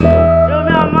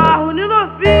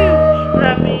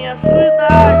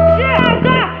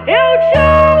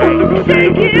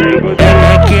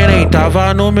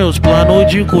tava nos meus planos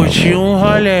de curtir um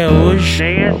rolê hoje.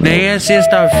 Nem é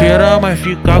sexta-feira, mas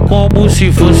fica como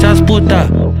se fosse as puta.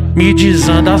 Me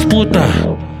desanda as puta,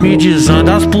 me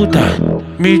desanda as puta.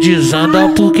 Me desanda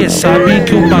porque sabe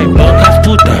que o pai banca as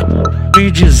puta. Me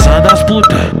desanda as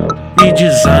puta, me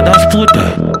desanda as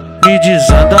puta. Me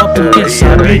desanda porque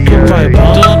sabe que o pai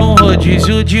banca. Tô no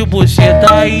rodízio de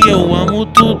buceta e eu amo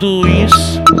tudo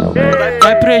isso.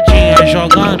 Vai pretinha,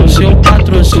 joga no seu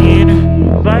patrocínio.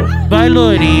 Vai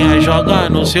loirinha, joga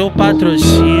no seu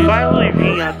patrocínio.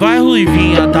 Vai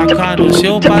ruivinha, taca no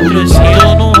seu patrocínio.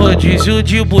 Tô no rodízio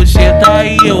de buceta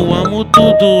e eu amo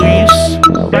tudo isso.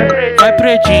 Vai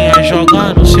pretinha,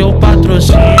 joga no seu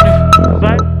patrocínio.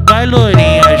 Vai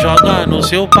loirinha, joga no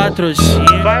seu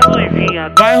patrocínio. Vai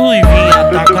ruivinha,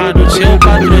 taca no seu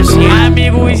patrocínio.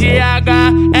 Amigos de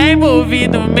H é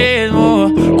envolvido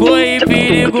mesmo. Corre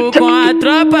perigo com a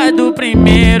tropa do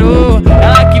primeiro.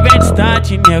 Ela que vem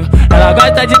distante, nego. Ela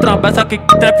gosta de trombar, só que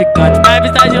traficante. Mas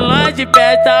vista de longe,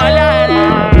 perto, olha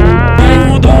lá.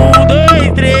 1,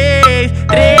 2, 3,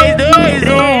 3, 2,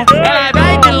 1. Ela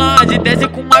vai de longe, desce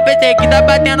com uma perseguida,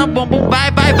 batendo bumbum.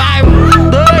 Vai, vai, vai. 1,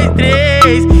 2,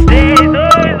 3, 3, 2,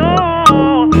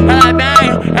 1. Ela vem.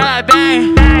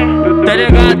 Tá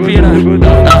ligado, piranha?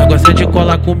 Ela gosta de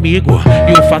colar comigo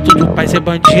e o fato do pai ser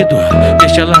bandido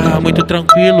deixa ela muito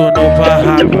tranquilo no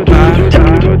barraco.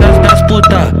 Das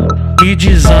puta, me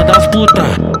desanda as puta,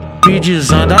 me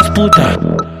desanda as puta.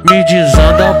 Me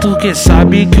desanda porque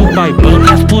sabe que o pai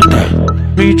banca as puta.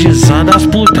 Me desanda as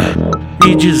puta,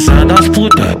 me desanda as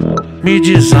puta. Me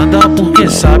desanda porque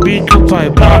sabe que o pai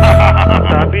banca.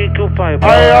 Sabe que o pai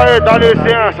banca. Aí, dá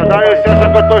licença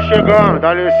que eu tô chegando,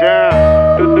 dá licença.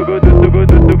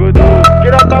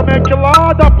 Diretamente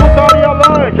lá da putaria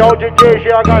lanche, é o DJ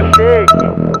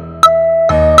GHC.